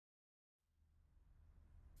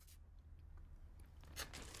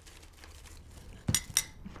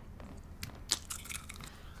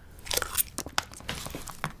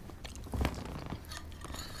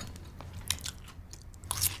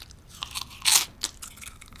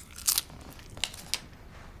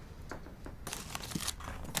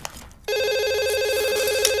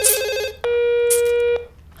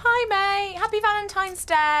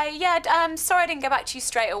Yeah, sorry I didn't get back to you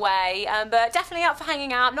straight away, but definitely up for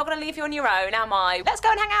hanging out. I'm not going to leave you on your own, am I? Let's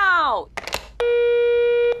go and hang out!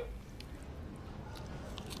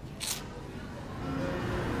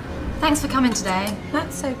 Thanks for coming today.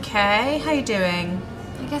 That's okay. How you doing?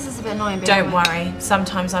 I guess it's a bit annoying being Don't worry.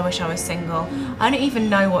 Sometimes I wish I was single. I don't even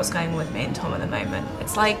know what's going on with me and Tom at the moment.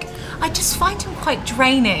 It's like, I just find him quite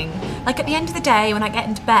draining. Like at the end of the day when I get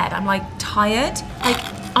into bed, I'm like tired. Like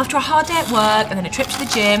after a hard day at work and then a trip to the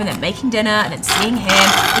gym and then making dinner and then seeing him,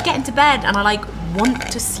 I get into bed and I like want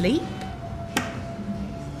to sleep.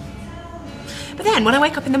 But then when I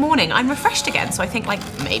wake up in the morning, I'm refreshed again. So I think like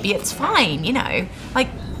maybe it's fine, you know? Like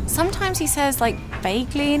sometimes he says like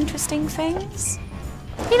vaguely interesting things.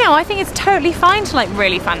 You know, I think it's totally fine to like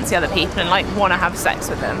really fancy other people and like want to have sex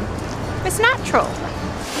with them. It's natural.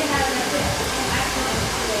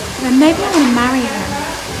 Then maybe I want to marry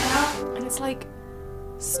him. And it's like,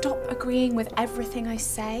 stop agreeing with everything I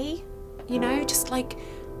say. You know, just like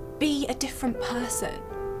be a different person.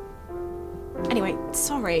 Anyway,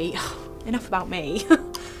 sorry. Enough about me.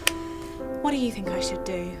 What do you think I should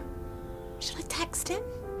do? Should I text him?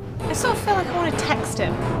 I sort of feel like I want to text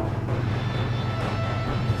him.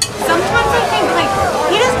 Sometimes I think, like,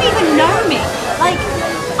 he doesn't even know me. Like,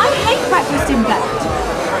 I hate breakfast in bed.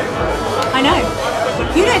 I know.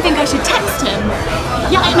 You don't think I should text him?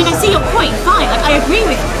 Yeah, I mean, I see your point, fine. Like, I agree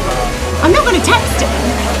with you. I'm not going to text him.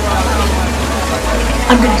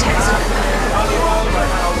 I'm going to text him.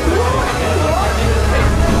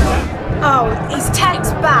 Oh, his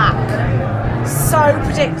text back. So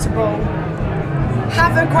predictable.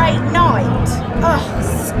 Have a great night. Ugh,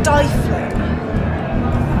 stifling.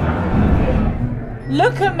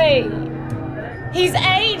 Look at me. He's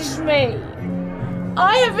aged me.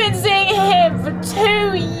 I have been seeing him for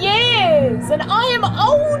 2 years and I am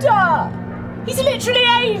older. He's literally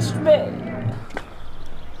aged me.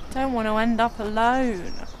 Don't want to end up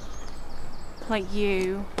alone. Like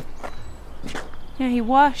you. You know, he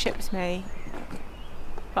worships me.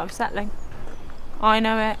 But I'm settling. I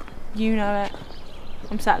know it. You know it.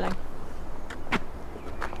 I'm settling.